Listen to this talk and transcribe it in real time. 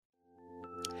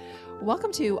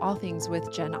Welcome to All Things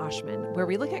with Jen Oshman, where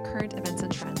we look at current events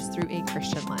and trends through a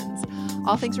Christian lens.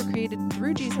 All things were created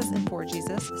through Jesus and for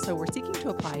Jesus, so we're seeking to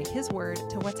apply His word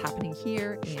to what's happening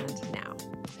here and now.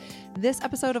 This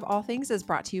episode of All Things is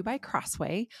brought to you by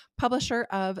Crowe, publisher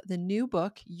of the new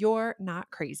book, You're Not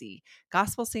Crazy,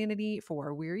 Gospel Sanity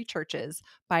for Weary Churches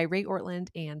by Ray Ortlund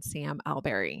and Sam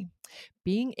Alberry.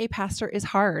 Being a pastor is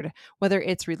hard, whether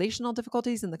it's relational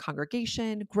difficulties in the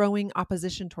congregation, growing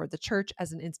opposition toward the church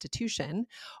as an institution,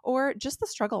 or just the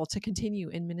struggle to continue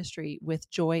in ministry with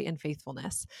joy and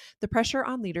faithfulness. The pressure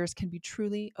on leaders can be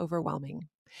truly overwhelming.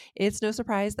 It's no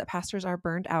surprise that pastors are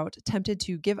burned out, tempted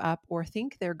to give up, or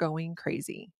think they're going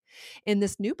crazy. In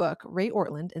this new book, Ray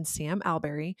Ortlund and Sam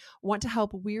Alberry want to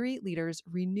help weary leaders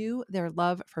renew their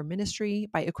love for ministry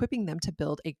by equipping them to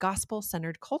build a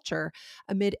gospel-centered culture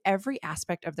amid every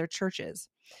aspect of their churches.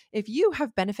 If you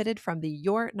have benefited from the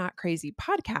You're Not Crazy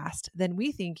podcast, then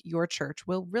we think your church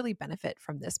will really benefit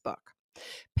from this book.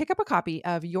 Pick up a copy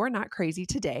of You're Not Crazy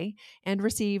today and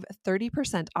receive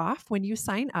 30% off when you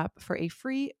sign up for a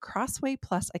free Crossway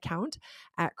Plus account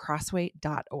at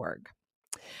crossway.org.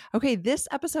 Okay, this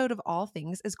episode of All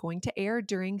Things is going to air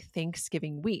during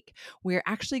Thanksgiving week. We're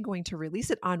actually going to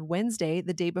release it on Wednesday,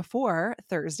 the day before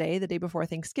Thursday, the day before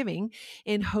Thanksgiving,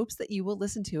 in hopes that you will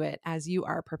listen to it as you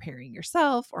are preparing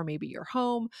yourself, or maybe your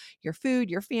home, your food,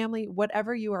 your family,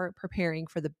 whatever you are preparing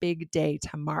for the big day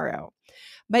tomorrow.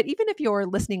 But even if you're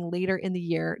listening later in the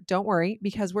year, don't worry,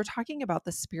 because we're talking about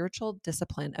the spiritual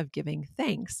discipline of giving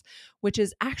thanks, which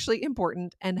is actually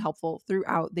important and helpful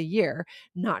throughout the year,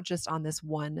 not just on this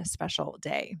one special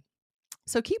day.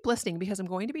 So keep listening because I'm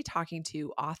going to be talking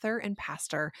to author and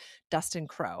pastor Dustin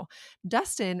Crowe.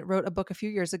 Dustin wrote a book a few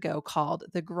years ago called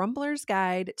The Grumbler's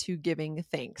Guide to Giving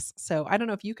Thanks. So I don't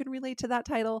know if you can relate to that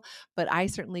title, but I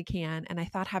certainly can. And I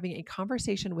thought having a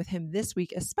conversation with him this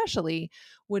week especially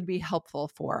would be helpful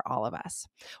for all of us.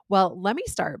 Well, let me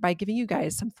start by giving you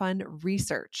guys some fun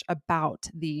research about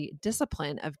the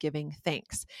discipline of giving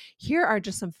thanks. Here are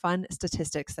just some fun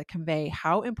statistics that convey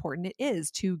how important it is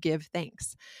to give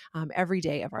thanks every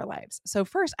day of our lives. So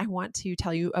first, I want to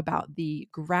tell you about the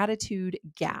gratitude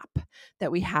gap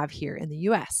that we have here in the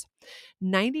US.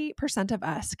 90% of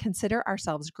us consider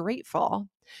ourselves grateful,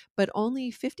 but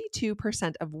only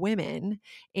 52% of women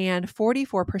and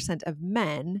 44% of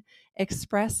men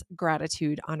express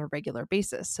gratitude on a regular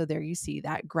basis. So there you see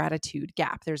that gratitude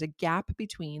gap. There's a gap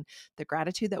between the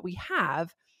gratitude that we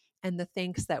have and the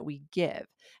thanks that we give.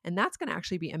 And that's going to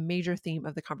actually be a major theme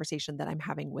of the conversation that I'm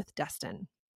having with Dustin.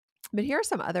 But here are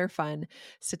some other fun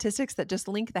statistics that just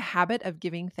link the habit of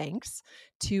giving thanks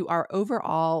to our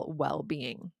overall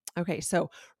well-being. Okay, so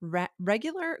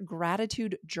regular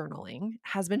gratitude journaling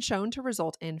has been shown to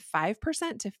result in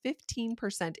 5% to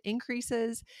 15%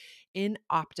 increases in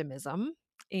optimism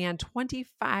and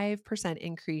 25%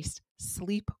 increased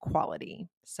sleep quality.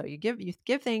 So you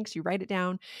give thanks, you write it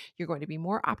down, you're going to be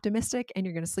more optimistic and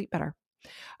you're going to sleep better.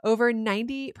 Over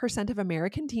 90% of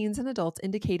American teens and adults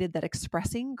indicated that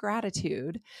expressing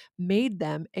gratitude made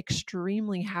them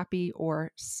extremely happy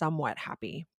or somewhat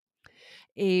happy.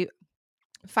 A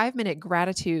 5-minute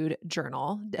gratitude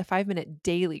journal, a 5-minute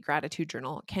daily gratitude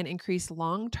journal can increase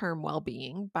long-term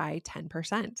well-being by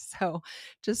 10%. So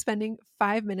just spending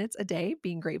 5 minutes a day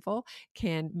being grateful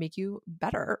can make you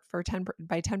better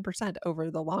by 10%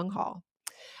 over the long haul.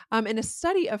 In a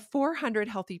study of 400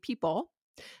 healthy people,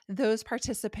 those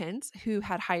participants who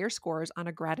had higher scores on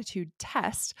a gratitude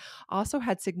test also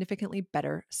had significantly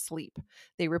better sleep.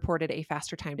 They reported a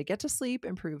faster time to get to sleep,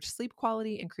 improved sleep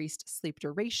quality, increased sleep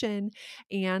duration,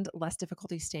 and less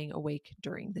difficulty staying awake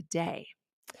during the day.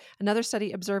 Another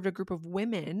study observed a group of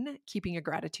women keeping a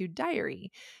gratitude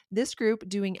diary. This group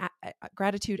doing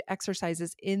gratitude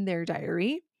exercises in their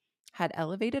diary had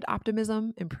elevated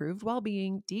optimism, improved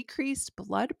well-being, decreased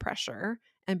blood pressure,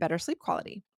 and better sleep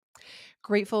quality.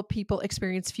 Grateful people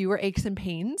experience fewer aches and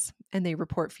pains, and they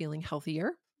report feeling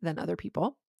healthier than other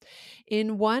people.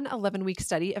 In one 11-week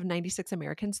study of 96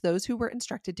 Americans, those who were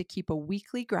instructed to keep a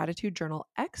weekly gratitude journal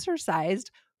exercised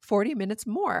 40 minutes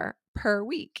more per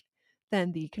week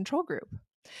than the control group.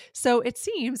 So it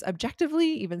seems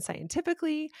objectively, even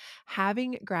scientifically,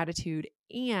 having gratitude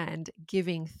and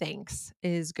giving thanks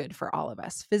is good for all of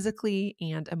us, physically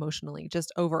and emotionally,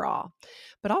 just overall,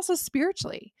 but also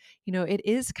spiritually. It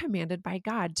is commanded by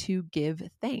God to give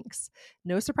thanks.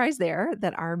 No surprise there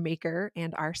that our Maker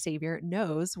and our Savior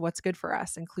knows what's good for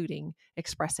us, including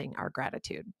expressing our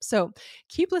gratitude. So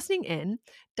keep listening in.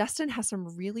 Dustin has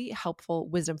some really helpful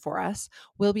wisdom for us.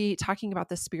 We'll be talking about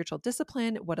the spiritual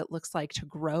discipline, what it looks like to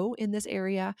grow in this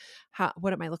area,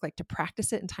 what it might look like to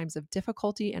practice it in times of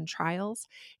difficulty and trials, meals,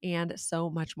 and so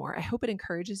much more. I hope it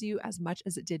encourages you as much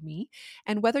as it did me.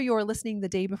 And whether you're listening the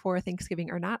day before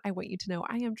Thanksgiving or not, I want you to know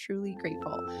I am truly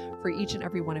grateful for each and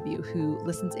every one of you who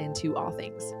listens into All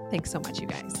Things. Thanks so much, you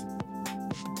guys.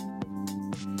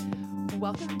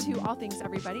 Welcome to All Things,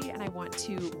 everybody, and I want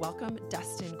to welcome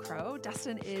Dustin Crowe.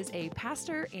 Dustin is a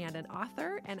pastor and an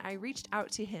author, and I reached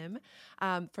out to him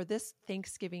for this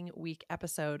Thanksgiving week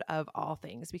episode of All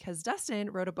Things because Dustin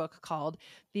wrote a book called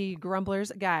The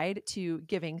Grumbler's Guide to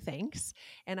Giving Thanks,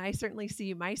 and I certainly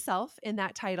see myself in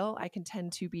that title. I can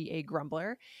tend to be a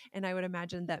grumbler, and I would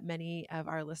imagine that many of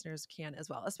our listeners can as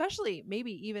well, especially,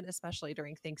 maybe even especially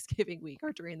during Thanksgiving week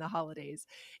or during the holidays.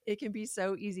 It can be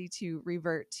so easy to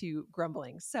revert to grumbling.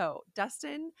 So,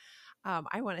 Dustin,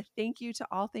 I want to thank you to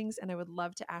All Things, and I would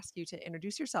love to ask you to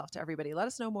introduce yourself to everybody. Let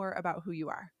us know more about who you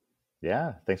are.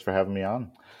 Yeah, thanks for having me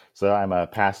on. So I'm a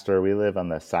pastor. We live on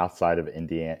the south side of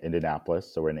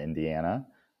Indianapolis, so we're in Indiana.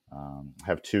 I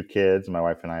have two kids. My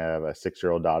wife and I have a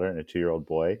 6-year-old daughter and a 2-year-old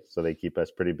boy, so they keep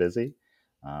us pretty busy.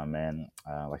 Like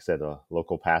I said, a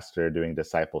local pastor doing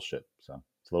discipleship. So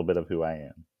it's a little bit of who I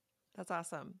am. That's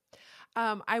awesome.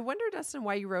 I wonder, Dustin,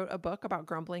 why you wrote a book about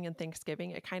grumbling and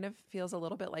Thanksgiving. It kind of feels a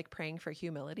little bit like praying for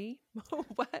humility.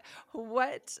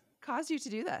 What caused you to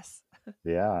do this?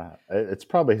 Yeah, it's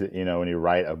probably, when you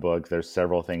write a book, there's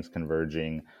several things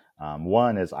converging.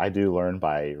 One is I do learn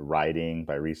by writing,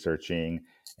 by researching.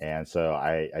 And so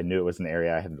I knew it was an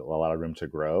area I had a lot of room to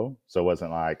grow. So it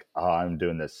wasn't like, oh, I'm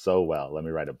doing this so well, let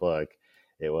me write a book.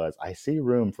 It was, I see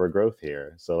room for growth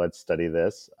here. So let's study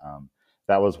this.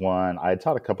 That was one. I had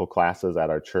taught a couple classes at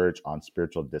our church on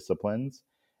spiritual disciplines.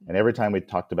 And every time we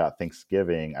talked about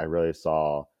Thanksgiving, I really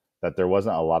saw that there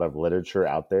wasn't a lot of literature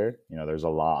out there. There's a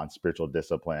lot on spiritual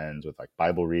disciplines with like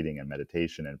Bible reading and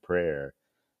meditation and prayer,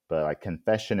 but like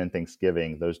confession and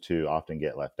Thanksgiving, those two often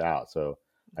get left out. So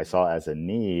I saw it as a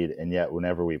need. And yet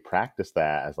whenever we practice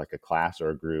that as like a class or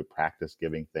a group, practice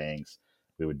giving thanks,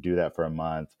 we would do that for a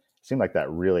month. It seemed like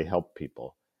that really helped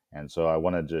people. And so I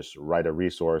want to just write a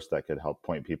resource that could help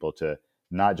point people to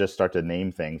not just start to name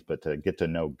things, but to get to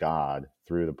know God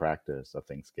through the practice of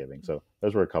Thanksgiving. So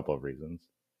those were a couple of reasons.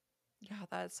 Yeah,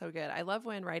 that's so good. I love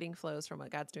when writing flows from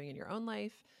what God's doing in your own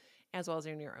life as well as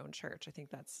in your own church. I think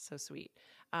that's so sweet.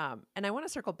 And I want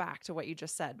to circle back to what you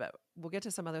just said, but we'll get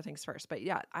to some other things first. But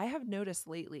yeah, I have noticed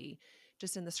lately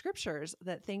just in the scriptures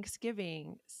that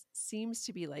Thanksgiving seems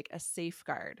to be like a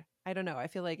safeguard. I don't know. I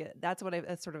feel like that's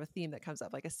sort of a theme that comes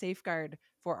up, like a safeguard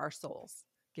for our souls.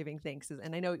 Giving thanks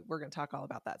and I know we're going to talk all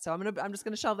about that. So I'm just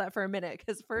going to shelve that for a minute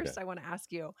because first I want to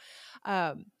ask you,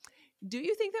 do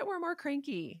you think that we're more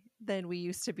cranky than we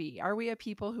used to be? Are we a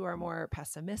people who are more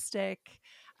pessimistic?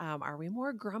 Are we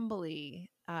more grumbly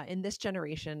in this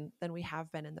generation than we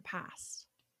have been in the past?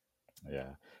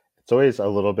 Yeah. It's always a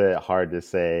little bit hard to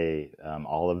say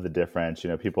all of the difference.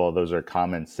 People, those are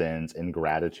common sins: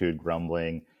 ingratitude,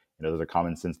 grumbling. Those are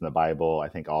common sins in the Bible. I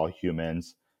think all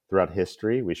humans throughout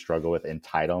history, we struggle with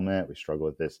entitlement. We struggle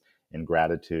with this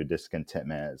ingratitude,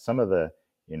 discontentment. Some of the,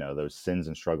 those sins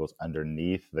and struggles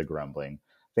underneath the grumbling.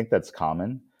 I think that's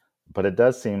common. But it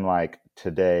does seem like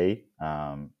today,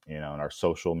 in our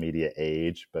social media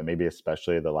age, but maybe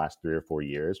especially the last 3 or 4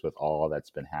 years with all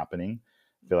that's been happening,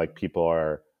 I feel like people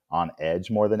are on edge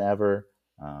more than ever.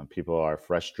 People are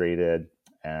frustrated.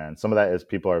 And some of that is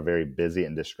people are very busy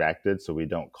and distracted. So we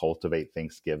don't cultivate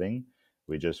Thanksgiving.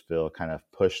 We just feel kind of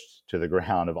pushed to the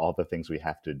ground of all the things we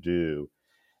have to do.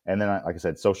 And then, like I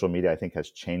said, social media, I think, has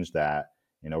changed that.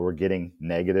 We're getting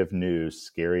negative news,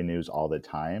 scary news all the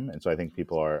time. And so I think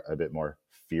people are a bit more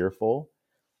fearful.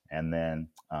 And then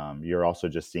you're also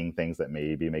just seeing things that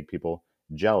maybe make people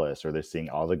jealous, or they're seeing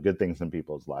all the good things in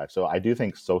people's lives. So I do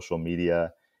think social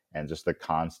media and just the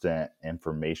constant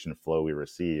information flow we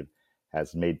receive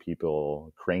has made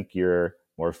people crankier,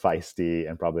 more feisty,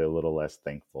 and probably a little less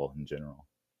thankful in general.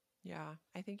 Yeah,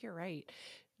 I think you're right.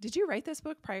 Did you write this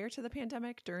book prior to the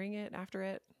pandemic, during it, after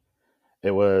it?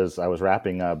 I was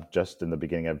wrapping up just in the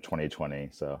beginning of 2020.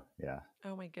 So yeah.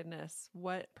 Oh my goodness.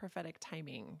 What prophetic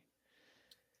timing.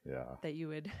 Yeah. That you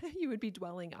would be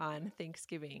dwelling on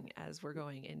Thanksgiving as we're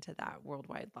going into that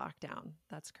worldwide lockdown.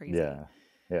 That's crazy. Yeah.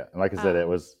 Yeah. And like I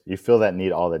said, you feel that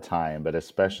need all the time, but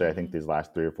especially I think these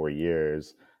last 3 or 4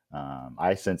 years,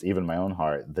 I sense even in my own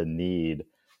heart, the need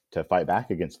to fight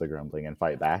back against the grumbling and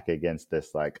fight back against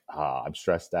this, like, I'm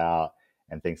stressed out,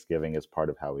 and Thanksgiving is part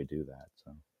of how we do that.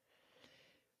 So.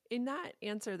 In that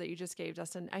answer that you just gave,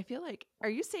 Dustin, I feel like, are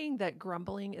you saying that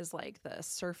grumbling is like the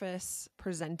surface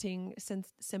presenting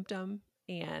symptom,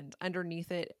 and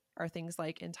underneath it are things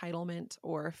like entitlement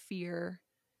or fear?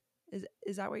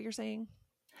 Is that what you're saying?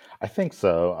 I think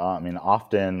so. I mean,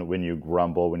 often when you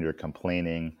grumble, when you're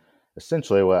complaining,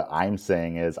 essentially what I'm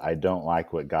saying is, I don't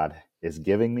like what God is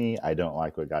giving me. I don't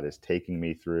like what God is taking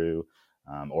me through,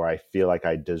 or I feel like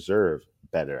I deserve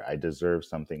better. I deserve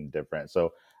something different.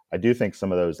 So I do think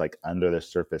some of those like under the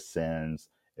surface sins,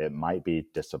 it might be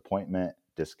disappointment,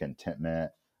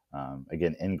 discontentment,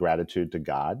 again, ingratitude to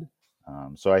God.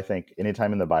 So I think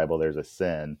anytime in the Bible there's a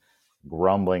sin,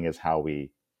 grumbling is how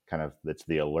we kind of, it's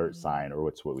the alert sign, or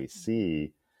it's what we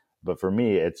see. But for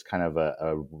me, it's kind of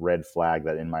a red flag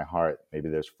that in my heart, maybe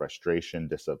there's frustration,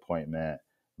 disappointment,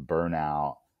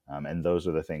 burnout. And those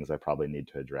are the things I probably need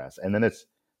to address. And then it's,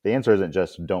 the answer isn't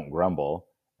just don't grumble.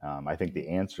 I think the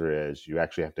answer is you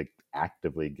actually have to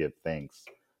actively give thanks.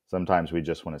 Sometimes we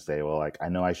just want to say, well, like, I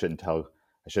know I shouldn't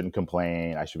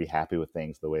complain. I should be happy with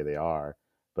things the way they are.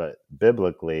 But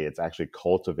biblically, it's actually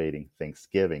cultivating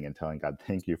thanksgiving and telling God,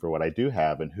 thank you for what I do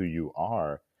have and who you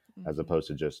are, as Mm-hmm. opposed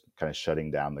to just kind of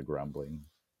shutting down the grumbling.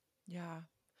 Yeah.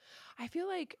 I feel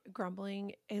like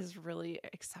grumbling is really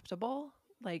acceptable.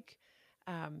 Like,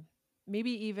 um,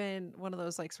 maybe even one of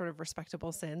those like sort of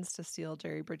respectable sins, to steal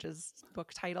Jerry Bridges'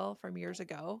 book title from years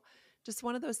ago. Just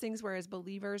one of those things where as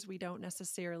believers, we don't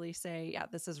necessarily say, yeah,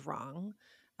 this is wrong.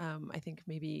 I think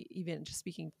maybe even just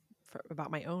speaking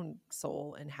about my own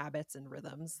soul and habits and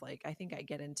rhythms, like I think I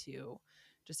get into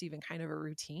just even kind of a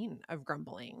routine of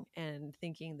grumbling and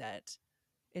thinking that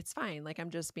it's fine. Like I'm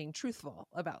just being truthful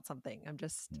about something. I'm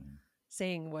just Mm.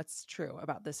 saying what's true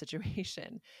about the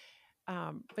situation.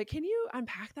 But can you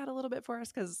unpack that a little bit for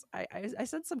us? Because I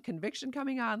sense some conviction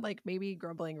coming on. Like maybe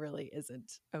grumbling really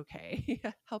isn't okay.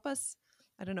 Help us.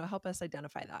 I don't know. Help us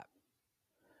identify that.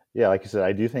 Yeah, like you said,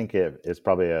 I do think it's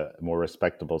probably a more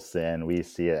respectable sin. We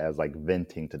see it as like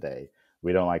venting today.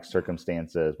 We don't like Yeah.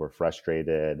 circumstances, we're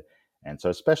frustrated. And so,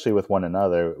 especially with one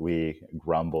another, we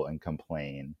grumble and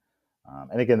complain.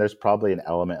 And again, there's probably an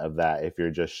element of that if you're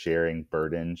just sharing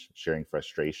burdens, sharing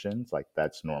frustrations, like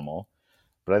that's normal.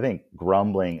 But I think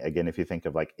grumbling, again, if you think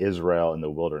of like Israel in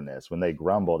the wilderness, when they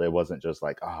grumbled, it wasn't just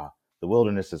like, the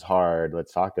wilderness is hard,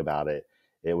 let's talk about it.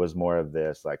 It was more of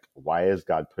this, like, why is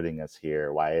God putting us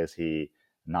here? Why is He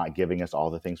not giving us all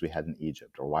the things we had in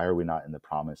Egypt? Or why are we not in the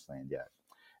promised land yet?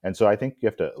 And so I think you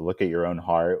have to look at your own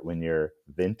heart when you're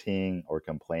venting or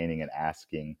complaining and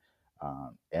asking,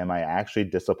 am I actually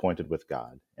disappointed with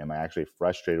God? Am I actually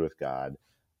frustrated with God?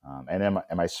 And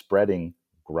am I spreading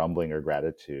grumbling or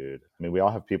gratitude? I mean, we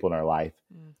all have people in our life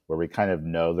Mm, where we kind of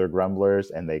know they're grumblers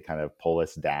and they kind of pull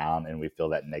us down and we feel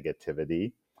that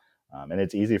negativity. And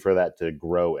it's easy for that to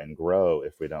grow and grow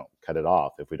if we don't cut it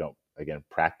off. If we don't, again,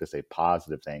 practice a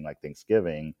positive thing like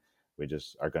Thanksgiving, we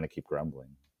just are going to keep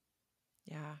grumbling.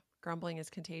 yeah. Grumbling is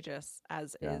contagious,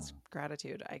 as Yeah. is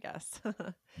gratitude, I guess.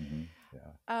 Hmm.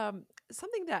 Yeah.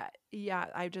 Something that, yeah,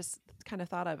 I just kind of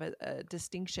thought of a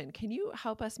distinction. Can you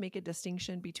help us make a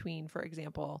distinction between, for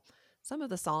example, some of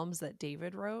the Psalms that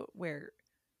David wrote, where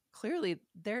clearly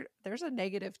there's a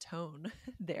negative tone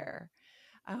there,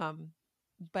 um,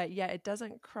 but yet it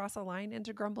doesn't cross a line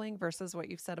into grumbling, versus what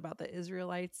you've said about the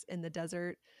Israelites in the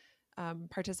desert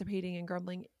participating in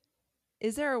grumbling.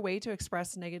 Is there a way to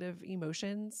express negative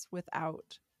emotions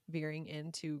without veering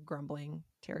into grumbling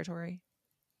territory?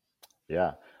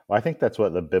 Yeah. Well, I think that's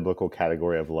what the biblical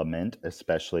category of lament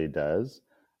especially does.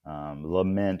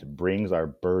 Lament brings our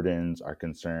burdens, our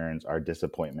concerns, our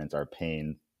disappointments, our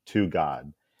pain to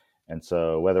God. And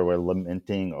so whether we're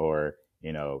lamenting or,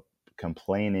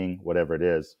 complaining, whatever it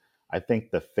is, I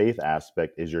think the faith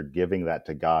aspect is you're giving that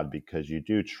to God because you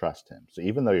do trust Him. So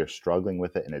even though you're struggling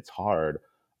with it and it's hard,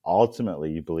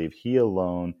 ultimately you believe He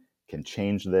alone can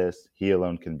change this. He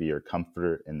alone can be your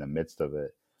comforter in the midst of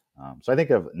it. So I think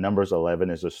of Numbers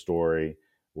 11 as a story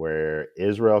where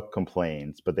Israel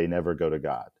complains, but they never go to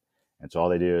God. And so all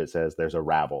they do, it says there's a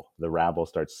rabble. The rabble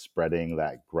starts spreading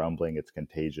that grumbling. It's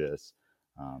contagious.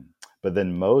 Um, but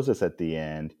then Moses at the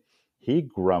end, he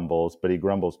grumbles, but he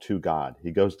grumbles to God.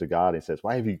 He goes to God and says,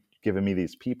 why have you given me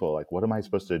these people? Like, what am I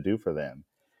supposed Mhm. to do for them?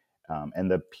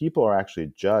 And the people are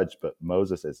actually judged, but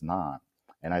Moses is not.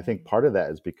 And I think Mm. part of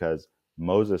that is because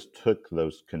Moses took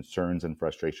those concerns and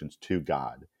frustrations to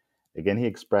God. Again, he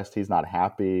expressed he's not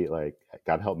happy. Like,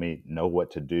 God, help me know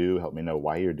what to do. Help me know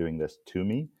why you're doing this to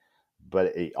me.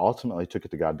 But he ultimately took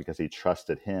it to God because he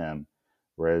trusted him.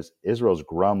 Whereas Israel's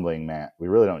grumbling, man, we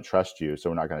really don't trust you. So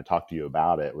we're not going to talk to you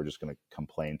about it. We're just going to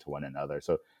complain to one another.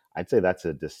 So I'd say that's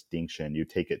a distinction. You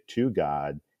take it to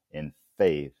God in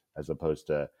faith as opposed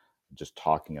to just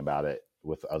talking about it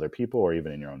with other people or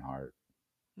even in your own heart.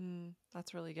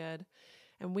 That's really good.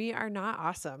 And we are not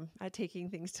awesome at taking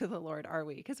things to the Lord, are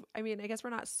we? Because I mean, I guess we're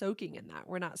not soaking in that.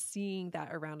 We're not seeing that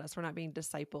around us. We're not being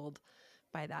discipled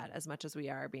by that as much as we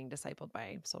are being discipled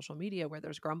by social media, where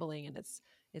there's grumbling and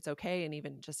it's okay. And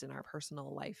even just in our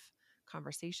personal life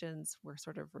conversations, we're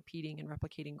sort of repeating and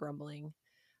replicating grumbling.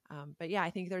 But yeah, I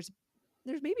think there's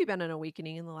maybe been an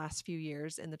awakening in the last few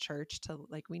years in the church to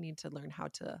like, we need to learn how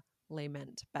to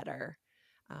lament better.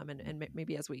 And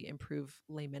maybe as we improve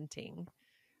lamenting,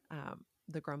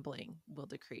 the grumbling will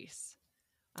decrease.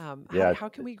 Yeah. How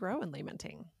can we grow in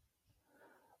lamenting?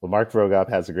 Well, Mark Vroegop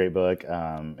has a great book.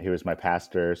 He was my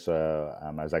pastor, so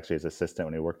I was actually his assistant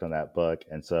when he worked on that book.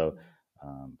 And so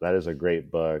that is a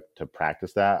great book to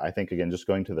practice that. I think, again, just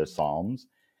going to the Psalms.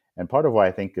 And part of why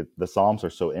I think the Psalms are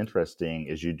so interesting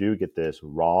is you do get this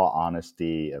raw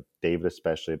honesty of David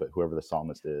especially, but whoever the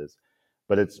psalmist is.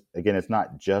 But it's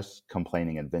not just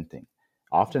complaining and venting.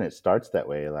 Often it starts that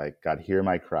way, like, God, hear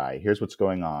my cry. Here's what's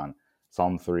going on.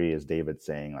 Psalm 3 is David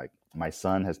saying, like, my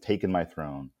son has taken my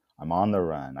throne. I'm on the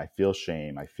run. I feel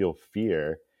shame. I feel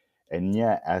fear. And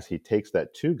yet, as he takes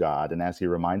that to God and as he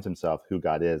reminds himself who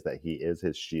God is, that he is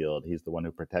his shield, he's the one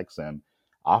who protects him,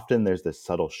 often there's this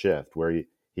subtle shift where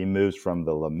he moves from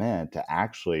the lament to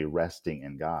actually resting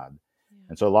in God. Yeah.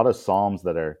 And so a lot of Psalms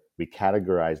we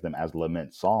categorize them as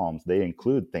lament Psalms, they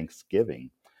include thanksgiving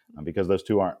because those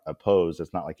two aren't opposed.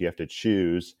 It's not like you have to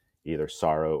choose either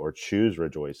sorrow or choose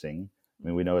rejoicing. I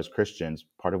mean, we know as Christians,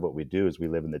 part of what we do is we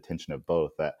live in the tension of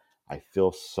both, that I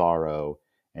feel sorrow,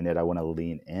 and yet I want to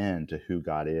lean into who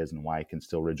God is and why I can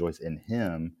still rejoice in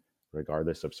him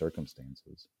regardless of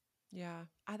circumstances. Yeah,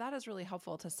 that is really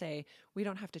helpful to say we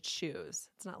don't have to choose.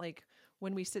 It's not like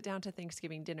when we sit down to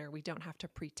Thanksgiving dinner, we don't have to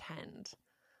pretend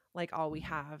like all we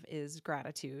have is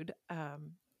gratitude.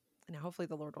 And hopefully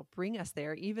the Lord will bring us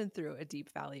there, even through a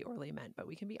deep valley or lament, but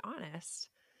we can be honest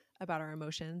about our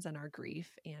emotions and our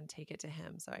grief and take it to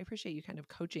him. So I appreciate you kind of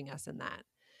coaching us in that.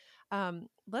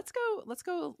 Let's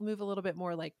go move a little bit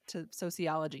more like to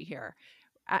sociology here.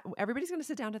 Everybody's going to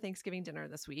sit down to Thanksgiving dinner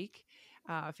this week.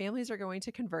 Families are going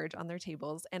to converge on their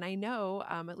tables. And I know,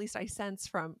 at least I sense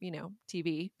from,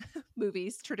 TV,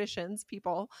 movies, traditions,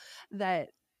 people, that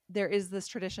there is this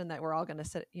tradition that we're all going to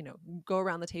sit, go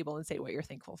around the table and say what you're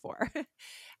thankful for.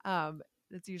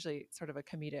 It's usually sort of a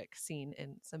comedic scene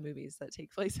in some movies that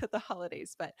take place at the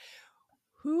holidays, but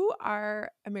who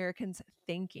are Americans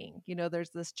thanking? There's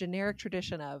this generic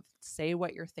tradition of say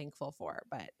what you're thankful for,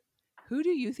 but who do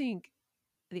you think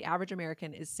the average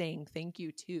American is saying thank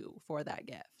you to for that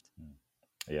gift?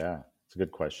 Yeah, it's a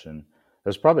good question.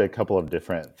 There's probably a couple of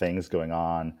different things going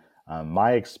on.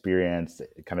 My experience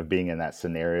kind of being in that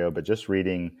scenario, but just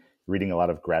reading a lot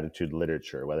of gratitude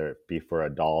literature, whether it be for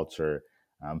adults or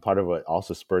part of what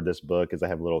also spurred this book is I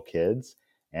have little kids,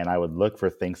 and I would look for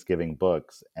Thanksgiving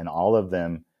books, and all of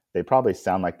them, they probably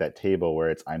sound like that table where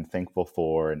it's I'm thankful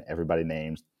for, and everybody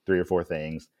names 3 or 4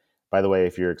 things. By the way,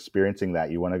 if you're experiencing that,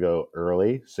 you want to go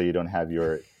early so you don't have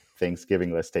your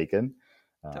Thanksgiving list taken.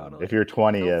 Totally. If you're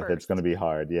 20th, it's going to be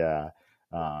hard. Yeah.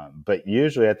 But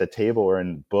usually at the table or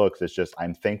in books, it's just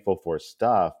I'm thankful for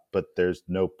stuff, but there's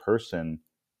no person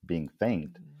being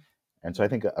thanked. Mm-hmm. And so I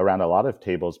think around a lot of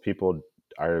tables, people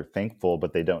are thankful,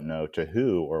 but they don't know to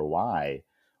who or why.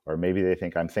 Or maybe they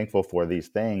think I'm thankful for these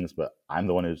things, but I'm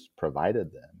the one who's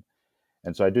provided them.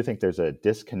 And so I do think there's a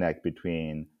disconnect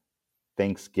between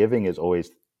Thanksgiving is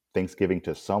always Thanksgiving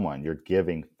to someone. You're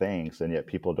giving thanks, and yet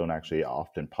people don't actually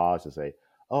often pause to say,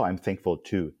 oh, I'm thankful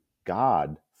to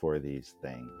God for these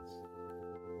things.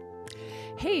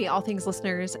 Hey, All Things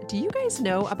listeners, do you guys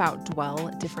know about Dwell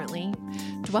Differently?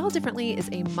 Dwell Differently is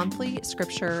a monthly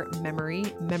scripture memory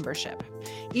membership.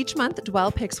 Each month,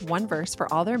 Dwell picks one verse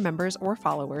for all their members or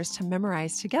followers to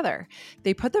memorize together.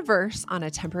 They put the verse on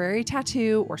a temporary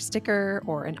tattoo or sticker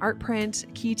or an art print,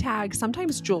 key tag,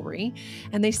 sometimes jewelry,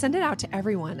 and they send it out to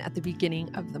everyone at the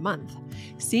beginning of the month.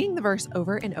 Seeing the verse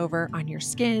over and over on your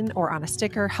skin or on a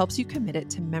sticker helps you commit it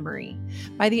to memory.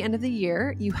 By the end of the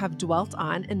year, you have dwelt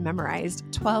on and memorized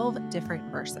 12 different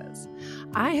verses.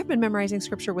 I have been memorizing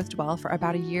scripture with Dwell for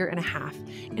about a year and a half,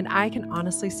 and I can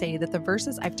honestly say that the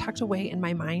verses I've tucked away in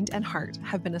my mind and heart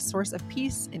have been a source of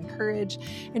peace and courage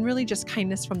and really just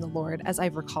kindness from the Lord as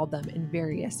I've recalled them in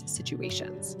various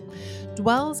situations.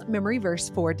 Dwell's memory verse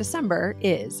for December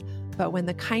is, "But when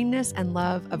the kindness and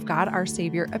love of God our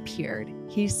Savior appeared,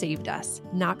 he saved us,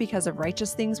 not because of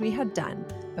righteous things we had done,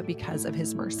 but because of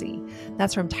his mercy."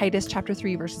 That's from Titus chapter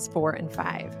 3, verses 4 and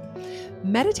 5.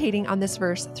 Meditating on this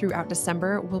verse throughout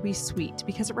December will be sweet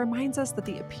because it reminds us that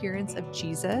the appearance of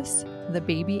Jesus, the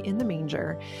baby in the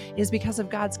manger, is because of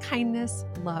God's kindness,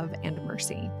 love, and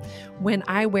mercy. When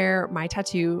I wear my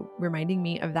tattoo reminding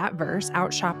me of that verse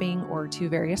out shopping or to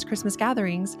various Christmas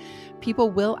gatherings,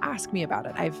 people will ask me about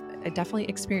it. I definitely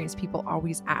experienced people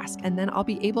always ask, and then I'll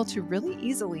be able to really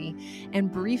easily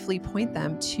and briefly point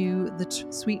them to the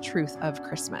sweet truth of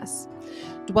Christmas.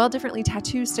 Dwell Differently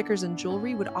tattoos, stickers, and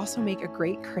jewelry would also make a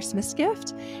great Christmas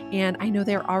gift. And I know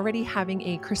they're already having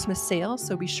a Christmas sale,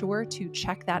 so be sure to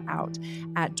check that out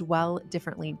at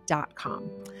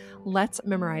dwelldifferently.com. Let's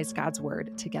memorize God's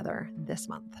word together this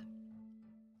month.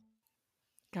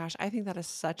 Gosh, I think that is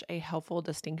such a helpful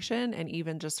distinction and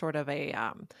even just sort of a,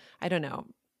 I don't know,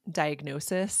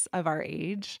 diagnosis of our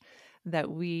age, that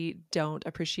we don't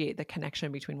appreciate the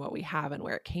connection between what we have and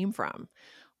where it came from.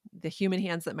 The human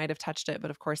hands that might have touched it, but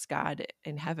of course, God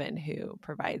in heaven who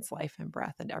provides life and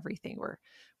breath and everything.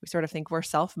 We sort of think we're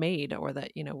self-made, or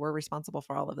that, we're responsible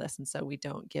for all of this. And so we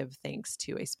don't give thanks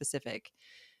to a specific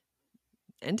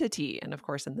entity. And of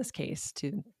course, in this case,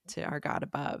 to our God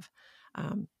above.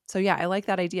 So yeah, I like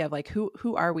that idea of like,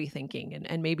 who are we thinking?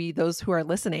 And maybe those who are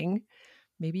listening,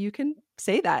 maybe you can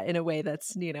say that in a way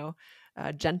that's,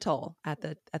 gentle at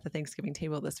the Thanksgiving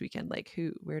table this weekend. Like,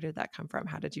 where did that come from?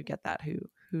 How did you get that?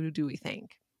 Who do we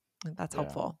thank? That's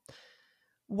helpful.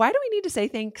 Why do we need to say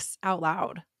thanks out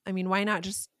loud? I mean, why not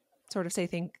just sort of say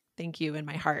thank you in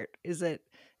my heart? Is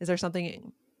there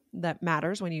something that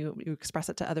matters when you express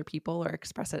it to other people or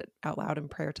express it out loud in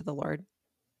prayer to the Lord?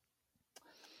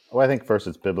 Well, I think first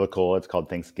it's biblical. It's called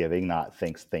Thanksgiving, not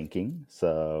thanks thinking.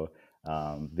 So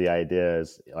the idea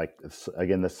is like,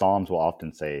 again, the Psalms will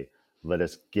often say, let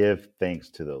us give thanks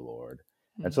to the Lord.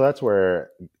 And so that's where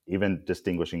even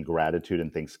distinguishing gratitude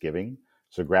and thanksgiving.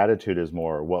 So gratitude is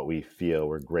more what we feel.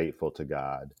 We're grateful to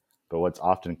God. But what's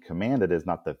often commanded is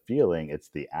not the feeling, it's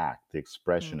the act, the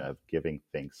expression of giving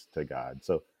thanks to God.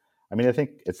 So, I mean, I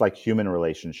think it's like human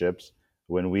relationships.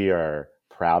 When we are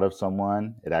proud of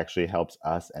someone, it actually helps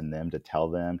us and them to tell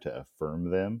them, to affirm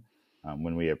them.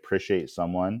 When we appreciate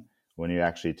someone, when you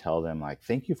actually tell them, like,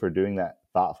 thank you for doing that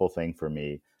thoughtful thing for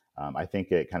me, I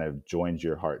think it kind of joins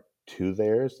your heart to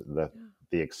theirs. The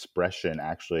expression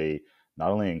actually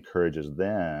not only encourages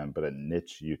them, but it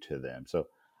knits you to them. So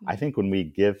I think when we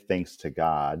give thanks to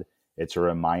God, it's a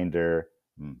reminder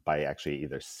by actually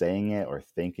either saying it or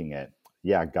thinking it.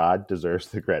 Yeah, God deserves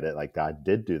the credit. Like, God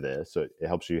did do this. So it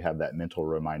helps you have that mental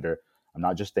reminder. I'm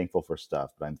not just thankful for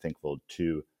stuff, but I'm thankful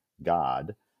to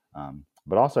God.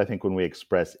 But also, I think when we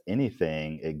express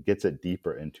anything, it gets it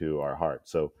deeper into our heart.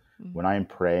 So when I'm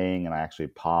praying and I actually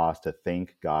pause to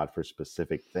thank God for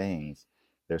specific things,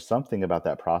 there's something about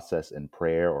that process in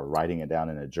prayer or writing it down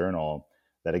in a journal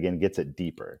that, again, gets it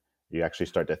deeper. You actually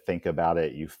start to think about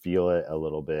it. You feel it a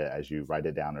little bit as you write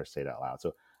it down or say it out loud.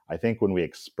 So I think when we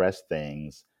express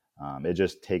things, it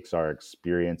just takes our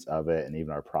experience of it and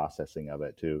even our processing of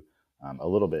it to a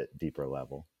little bit deeper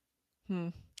level.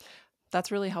 That's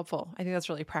really helpful. I think that's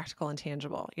really practical and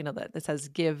tangible. That it says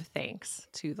give thanks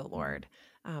to the Lord,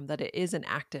 that it is an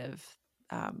active,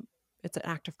 it's an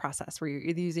active process where you're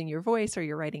either using your voice or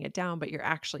you're writing it down, but you're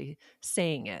actually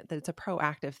saying it, that it's a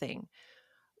proactive thing.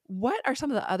 What are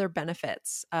some of the other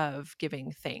benefits of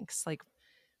giving thanks? Like,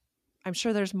 I'm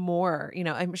sure there's more,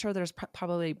 I'm sure there's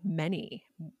probably many.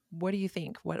 What do you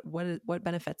think? What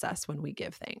benefits us when we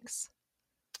give thanks?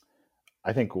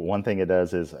 I think one thing it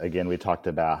does is, again, we talked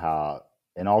about how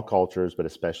in all cultures, but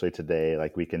especially today,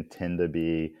 like we can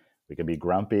be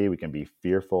grumpy, we can be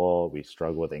fearful, we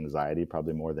struggle with anxiety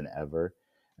probably more than ever.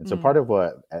 And so part of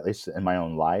what, at least in my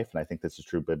own life, and I think this is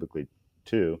true biblically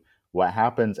too, what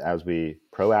happens as we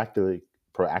proactively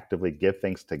give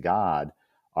thanks to God,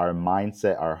 our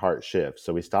mindset, our heart shifts.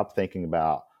 So we stop thinking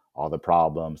about all the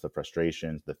problems, the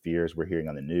frustrations, the fears we're hearing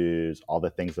on the news, all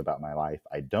the things about my life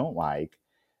I don't like.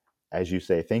 As you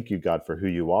say, thank you, God, for who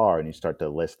you are, and you start to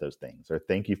list those things, or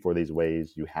thank you for these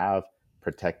ways you have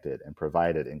protected and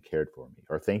provided and cared for me,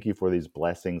 or thank you for these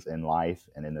blessings in life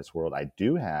and in this world I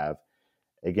do have.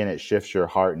 Again, it shifts your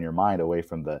heart and your mind away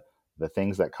from the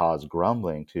things that cause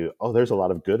grumbling to, oh, there's a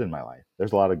lot of good in my life.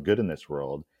 There's a lot of good in this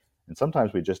world. And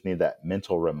sometimes we just need that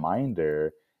mental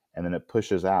reminder, and then it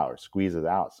pushes out or squeezes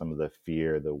out some of the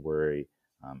fear, the worry,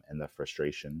 and the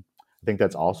frustration. I think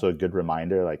that's also a good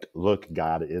reminder, like, look,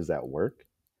 God is at work.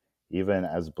 Even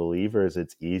as believers,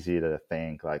 it's easy to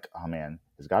think like, oh man,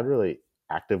 is God really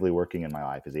actively working in my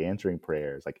life? Is he answering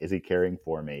prayers? Like, is he caring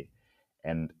for me?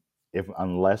 And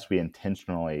unless we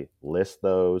intentionally list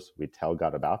those, we tell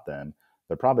God about them,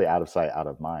 they're probably out of sight, out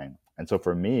of mind. And so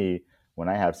for me, when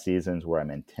I have seasons where I'm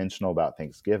intentional about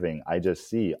Thanksgiving, I just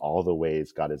see all the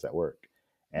ways God is at work.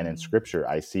 And in scripture,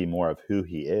 I see more of who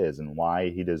he is and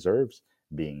why he deserves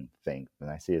being thanked. And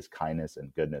I see his kindness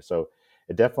and goodness. So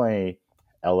it definitely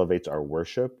elevates our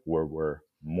worship where we're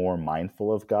more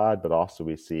mindful of God, but also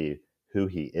we see who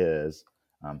he is.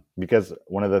 Because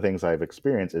one of the things I've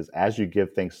experienced is as you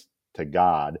give thanks to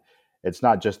God, it's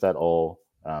not just that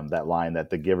line that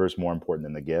the giver is more important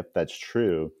than the gift. That's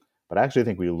true, but I actually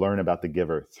think we learn about the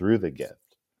giver through the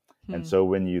gift. And Hmm. so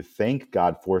when you thank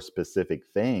God for specific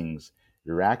things,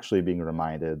 you're actually being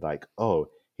reminded, like, oh,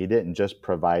 he didn't just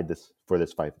provide this for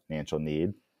this financial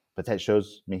need, but that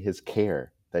shows me his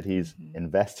care, that he's Hmm.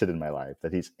 invested in my life,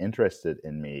 that he's interested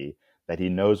in me, that he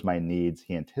knows my needs,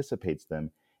 he anticipates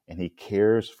them, and he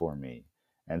cares for me.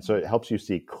 And so it helps you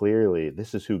see clearly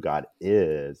this is who God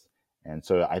is. And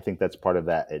so I think that's part of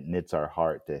that. It knits our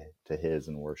heart to his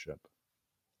in worship.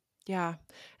 Yeah.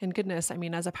 And goodness, I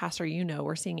mean, as a pastor,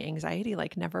 we're seeing anxiety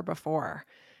like never before.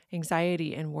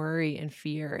 Anxiety and worry and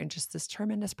fear and just this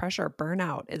tremendous pressure.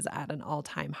 Burnout is at an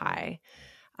all-time high.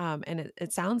 And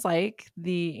it sounds like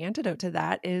the antidote to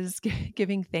that is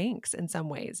giving thanks in some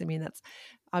ways. I mean, that's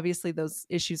obviously those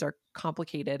issues are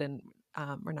complicated, and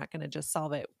we're not going to just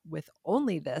solve it with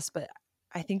only this, but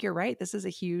I think you're right. This is a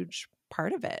huge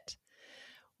part of it.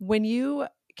 When you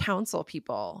counsel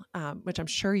people, which I'm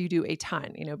sure you do a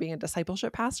ton, being a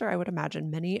discipleship pastor, I would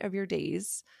imagine many of your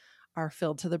days are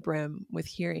filled to the brim with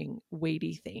hearing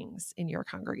weighty things in your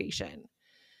congregation.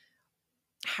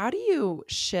 How do you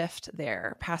shift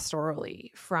there pastorally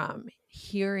from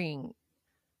hearing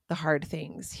the hard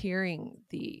things, hearing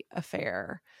the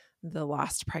affair, the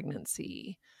lost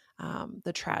pregnancy,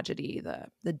 the tragedy,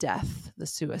 the death, the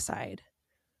suicide?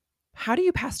 How do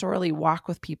you pastorally walk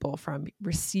with people from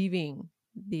receiving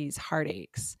these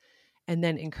heartaches and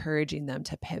then encouraging them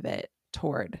to pivot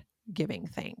toward giving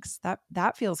thanks?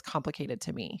 That feels complicated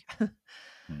to me.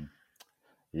 Hmm.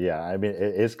 Yeah, I mean,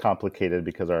 it is complicated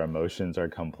because our emotions are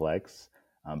complex.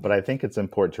 But Yeah. I think it's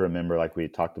important to remember, like we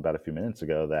talked about a few minutes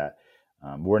ago, that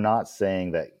we're not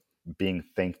saying that being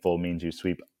thankful means you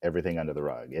sweep everything under the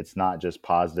rug. It's not just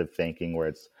positive thinking where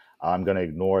it's, I'm going to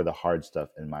ignore the hard stuff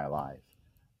in my life.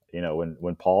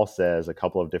 When Paul says a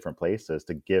couple of different places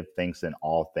to give thanks in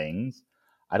all things,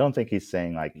 I don't think he's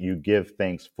saying like you give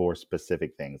thanks for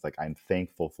specific things, like I'm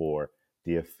thankful for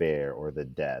the affair or the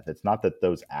death. It's not that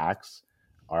those acts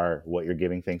are what you're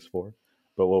giving thanks for,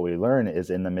 but what we learn is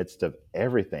in the midst of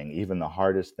everything, even the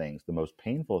hardest things, the most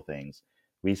painful things,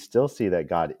 we still see that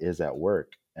God is at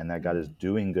work and that God is Mm,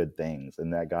 doing good things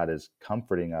and that God is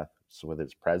comforting us with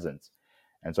his presence.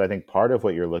 And so I think part of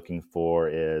what you're looking for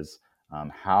is,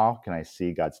 how can I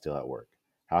see God still at work?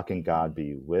 How can God mhm,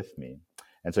 be with me?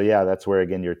 And so, yeah, that's where,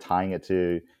 again, you're tying it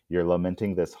to, you're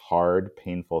lamenting this hard,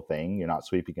 painful thing. You're not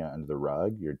sweeping it under the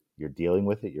rug. You're dealing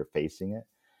with it. You're facing it.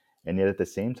 And yet at the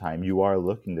same time, you are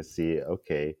looking to see,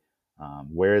 okay,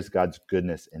 where is God's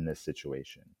goodness in this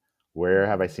situation? Where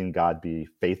have I mhm, seen God be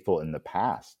faithful in the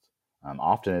past?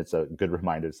 Often it's a good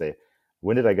reminder to say,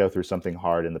 when did I go through something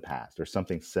hard in the past or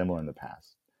something similar in the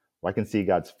past? Well, I can see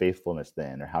God's faithfulness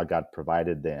then, or how God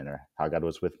provided then, or how God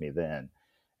was with me then.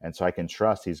 And so I can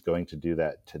trust he's going to do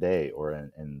that today or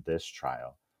in this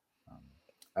trial. Um,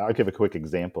 I'll give a quick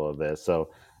example of this.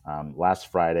 So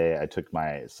last Friday, I took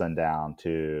my son down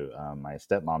to my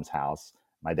stepmom's house.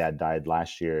 My dad died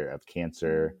last year of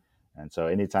cancer. mm, And so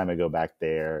anytime I go back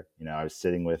there, I was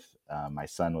sitting with my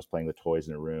son was playing with toys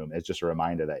in a room. It's just a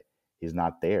reminder that he's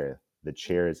not there. The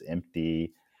chair is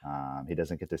empty. He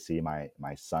doesn't get to see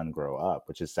my son grow up,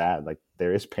 which is sad. Like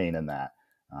there is pain in that.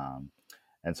 Um,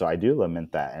 and so I do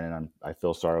lament that, and I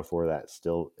feel sorrow for that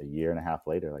still a year and a half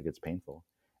later. Like it's painful,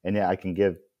 and yeah, I can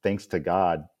give thanks to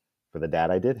God for the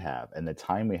dad I did have and the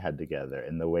time we had together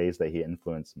and the ways that he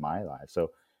influenced my life.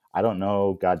 So I don't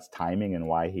know God's timing and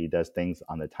why he does things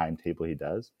on the timetable he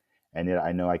does, and yet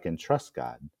I know I can trust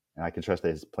God, and I can trust that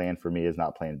his plan for me is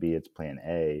not plan B, it's plan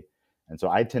A. And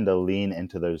so I tend to lean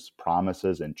into those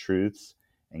promises and truths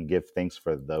and give thanks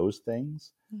for those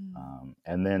things. mm,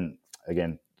 And then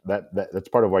again, that's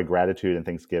part of why gratitude and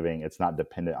thanksgiving, it's not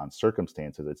dependent on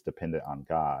circumstances, it's dependent on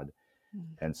God.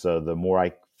 mm, And so the more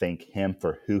I thank him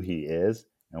for who he is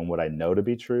and what I know to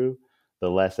be true,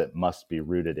 the less it must be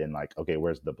rooted in like, okay,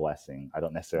 where's the blessing? I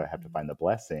don't necessarily have to mhm. find the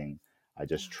blessing. I Yeah.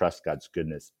 just trust God's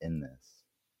goodness in this.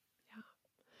 Yeah.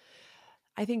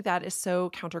 I think that is so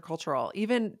countercultural,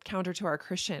 even counter to our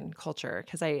Christian culture,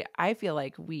 because I feel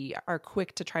like we are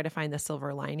quick to try to find the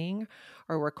silver lining,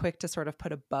 or we're quick to sort of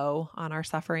put a bow on our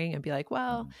suffering and be like,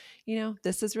 well, Mhm.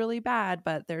 this is really bad,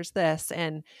 but there's this.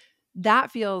 And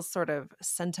that feels sort of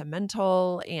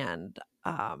sentimental and,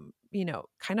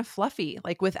 kind of fluffy,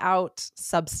 like without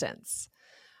substance.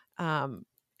 Um,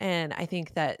 and I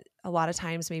think that a lot of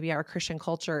times maybe our Christian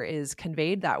culture is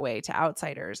conveyed that way to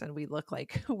outsiders, and we look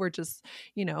like we're just,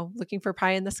 looking for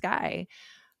pie in the sky.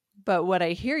 But what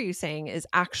I hear you saying is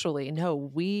actually, no,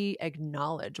 we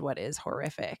acknowledge what is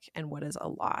horrific and what is a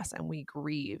loss, and we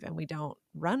grieve and we don't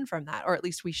run from that, or at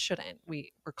least we shouldn't. We're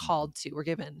called to, we're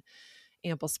given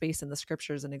ample space in the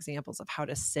scriptures and examples of how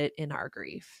to sit in our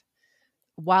grief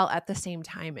while at the same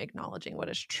time acknowledging what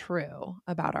is true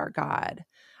about our God.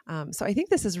 So I think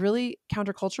this is really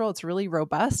countercultural. It's really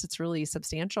robust. It's really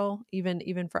substantial,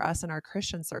 even for us in our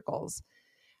Christian circles.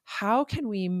 How can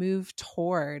we move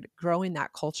toward growing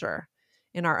that culture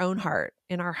in our own heart,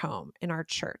 in our home, in our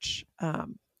church?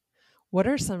 What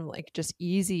are some like just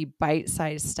easy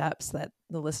bite-sized steps that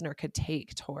the listener could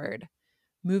take toward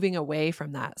moving away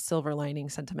from that silver lining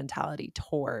sentimentality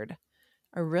toward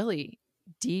a really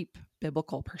deep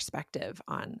biblical perspective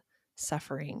on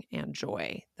suffering and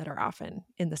joy that are often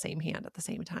in the same hand at the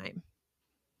same time?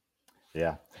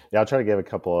 Yeah. Yeah, I'll try to give a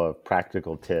couple of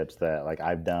practical tips that like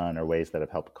I've done or ways that have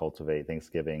helped cultivate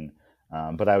Thanksgiving.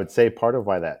 But I would say part of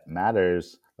why that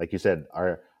matters, like you said,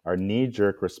 our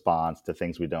knee-jerk response to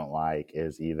things we don't like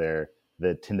is either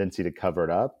the tendency to cover it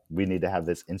up. We need to have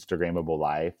this Instagrammable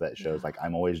life that shows Yeah. like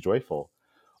I'm always joyful,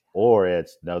 or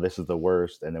it's no, this is the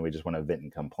worst, and then we just want to vent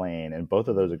and complain. And both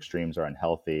of those Mm. extremes are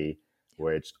unhealthy,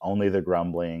 where it's only the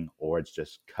grumbling or it's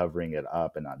just covering it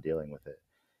up and not dealing with it.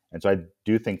 And so I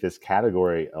do think this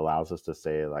category allows us to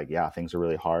say, like, yeah, things are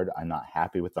really hard. I'm not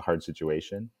happy with the hard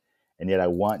situation. And yet I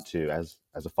want to, as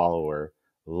a follower,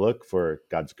 look for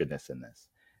God's goodness in this.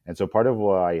 And so part of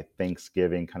why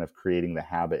Thanksgiving, kind of creating the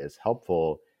habit, is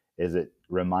helpful is it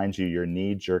reminds you your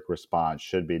knee-jerk response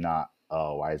should be not,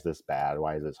 oh, why is this bad?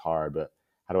 Why is this hard? But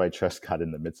how do I trust God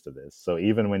in the midst of this? So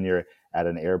even when you're at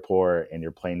an airport and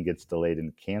your plane gets delayed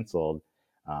and canceled,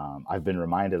 I've been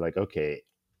reminded, like, okay,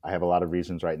 I have a lot of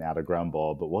reasons right now to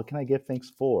grumble, but what can I give thanks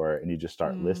for? And you just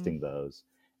start Mm. listing those.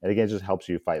 And again, it just helps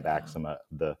you fight back Yeah. some of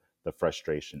the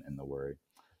frustration and the worry.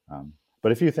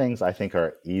 But a few things I think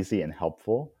are easy and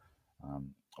helpful.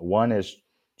 One is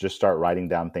just start writing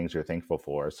down things you're thankful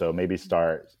for. So maybe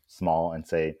start small and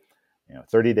say,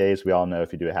 30 days. We all know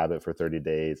if you do a habit for 30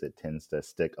 days, it tends to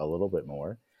stick a little bit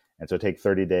more. And so take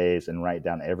 30 days and write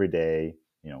down every day,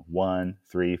 1,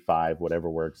 3, 5, whatever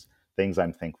works, things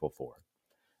I'm thankful for.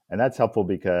 And that's helpful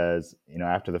because,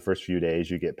 after the first few days,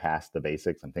 you get past the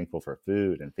basics. I'm thankful for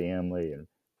food and family and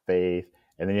faith.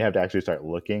 And then you have to actually start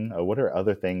looking, what are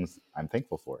other things I'm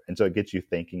thankful for? And so it gets you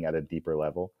thinking at a deeper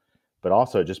level, but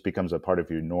also it just becomes a part of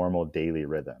your normal daily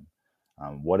rhythm.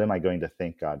 What am I going to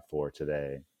thank God for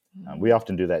today? We Mm.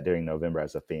 often do that during November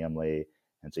as a family.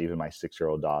 And so even my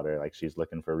 6-year-old daughter, like, she's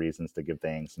looking for reasons to give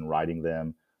thanks and writing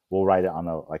them. We'll write it on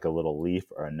a little leaf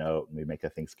or a note, and we make a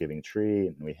Thanksgiving tree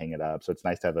and we hang it up. So it's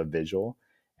nice to have a visual,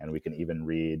 and we can even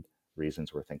read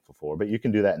reasons we're thankful for. But you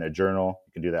can do that in a journal.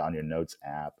 You can do that on your notes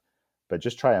app. But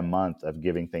just try a month of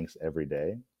giving thanks every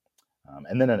day.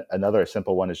 And then another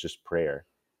simple one is just prayer.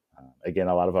 Again,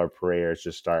 a lot of our prayers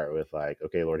just start with, like,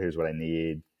 okay, Lord, here's what I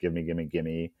need. Give me, give me, give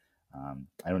me.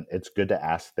 And it's good to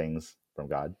ask things from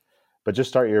God, but just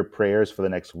start your prayers for the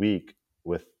next week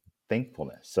with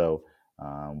thankfulness. So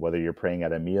whether you're praying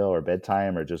at a meal or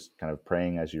bedtime or just kind of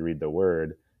praying as you read the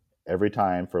word, every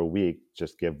time for a week,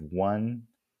 just give one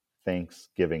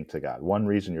thanksgiving to God, one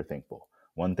reason you're thankful,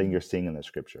 one thing Mm. you're seeing in the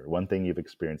scripture, one thing you've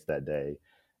experienced that day.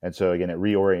 And so again, it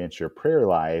reorients your prayer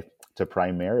life to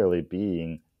primarily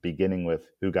beginning with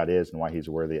who God is and why he's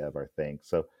worthy of our thanks.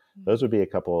 So those Mm. would be a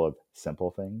couple of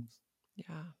simple things.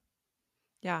 Yeah.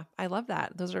 Yeah, I love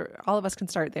that. Those are all of us can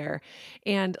start there.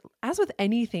 And as with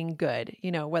anything good,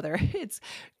 whether it's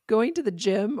going to the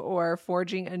gym or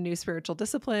forging a new spiritual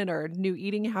discipline or new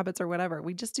eating habits or whatever,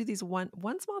 we just do these one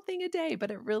small thing a day, but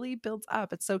it really builds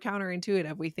up. It's so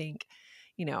counterintuitive. We think,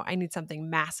 I need something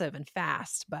massive and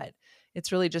fast, but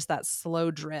it's really just that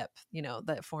slow drip,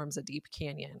 that forms a deep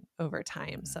canyon over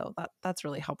time. So that's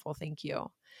really helpful. Thank you.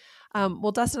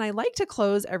 Well, Dustin, I like to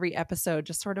close every episode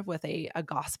just sort of with a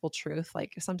gospel truth.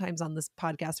 Like sometimes on this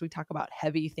podcast, we talk about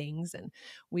heavy things, and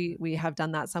we have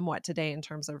done that somewhat today in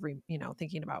terms of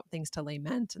thinking about things to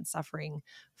lament and suffering,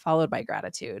 followed by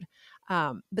gratitude.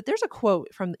 But there's a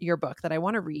quote from your book that I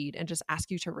want to read and just ask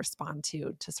you to respond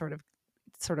to sort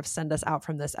of send us out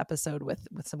from this episode with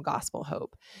some gospel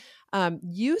hope.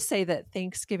 You say that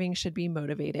Thanksgiving should be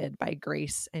motivated by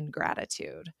grace and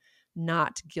gratitude,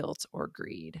 not guilt or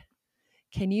greed.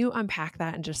 Can you unpack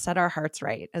that and just set our hearts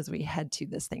right as we head to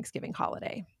this Thanksgiving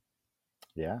holiday?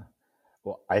 Yeah.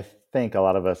 Well, I think a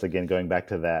lot of us, again, going back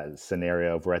to that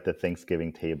scenario of we're at the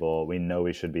Thanksgiving table, we know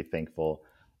we should be thankful.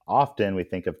 Often we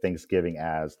think of Thanksgiving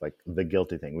as like the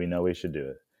guilty thing. We know we should do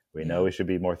it. We know Yeah. we should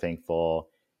be more thankful.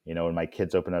 When my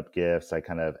kids open up gifts, I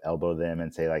kind of elbow them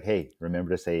and say, like, hey,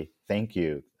 remember to say thank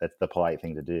you. That's the polite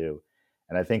thing to do.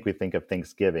 And I think we think of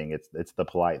Thanksgiving, it's the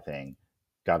polite thing.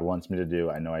 God wants me to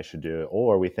do, I know I should do it.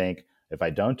 Or we think if I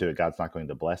don't do it, God's not going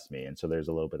to bless me. And so there's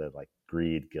a little bit of like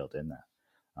greed, guilt in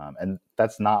that. And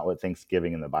that's not what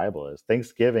Thanksgiving in the Bible is.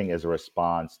 Thanksgiving is a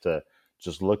response to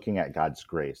just looking at God's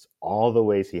grace, all the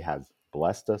ways he has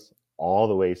blessed us, all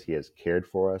the ways he has cared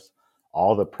for us,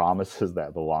 all the promises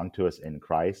that belong to us in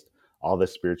Christ, all the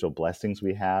spiritual blessings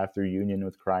we have through union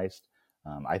with Christ.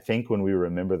 I think when we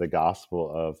remember the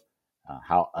gospel of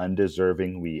how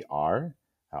undeserving we are,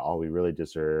 how all we really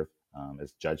deserve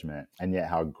is judgment, and yet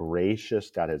how gracious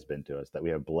God has been to us, that we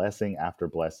have blessing after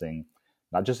blessing,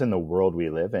 not just in the world we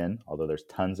live in, although there's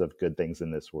tons of good things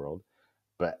in this world,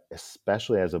 but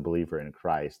especially as a believer in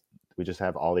Christ, we just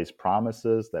have all these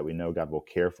promises that we know God will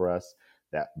care for us,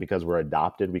 that because we're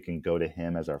adopted, we can go to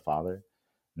him as our Father.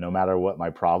 No matter what my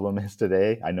problem is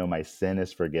today, I know my sin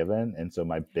is forgiven. And so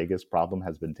my biggest problem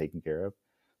has been taken care of.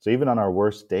 So even on our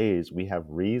worst days, we have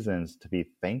reasons to be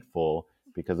thankful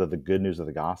because of the good news of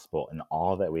the gospel and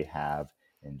all that we have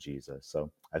in Jesus. So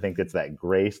I think it's that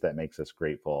grace that makes us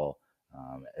grateful.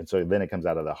 And so then it comes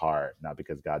out of the heart, not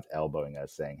because God's elbowing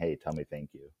us saying, hey, tell me thank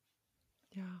you.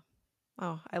 Yeah.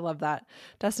 Oh, I love that.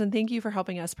 Dustin, thank you for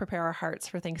helping us prepare our hearts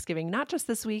for Thanksgiving, not just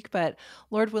this week, but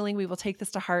Lord willing, we will take this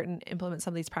to heart and implement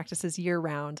some of these practices year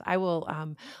round. I will,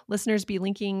 listeners, be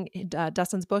linking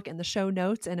Dustin's book in the show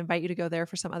notes and invite you to go there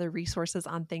for some other resources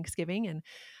on Thanksgiving.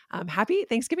 And happy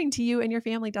Thanksgiving to you and your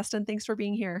family, Dustin. Thanks for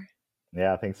being here.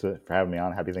 Yeah, thanks for having me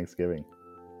on. Happy Thanksgiving.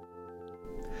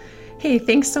 Hey,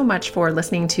 thanks so much for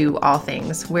listening to All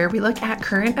Things, where we look at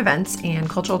current events and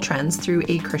cultural trends through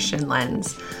a Christian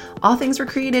lens. All things were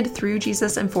created through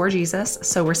Jesus and for Jesus,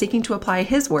 so we're seeking to apply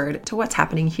his word to what's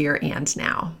happening here and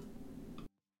now.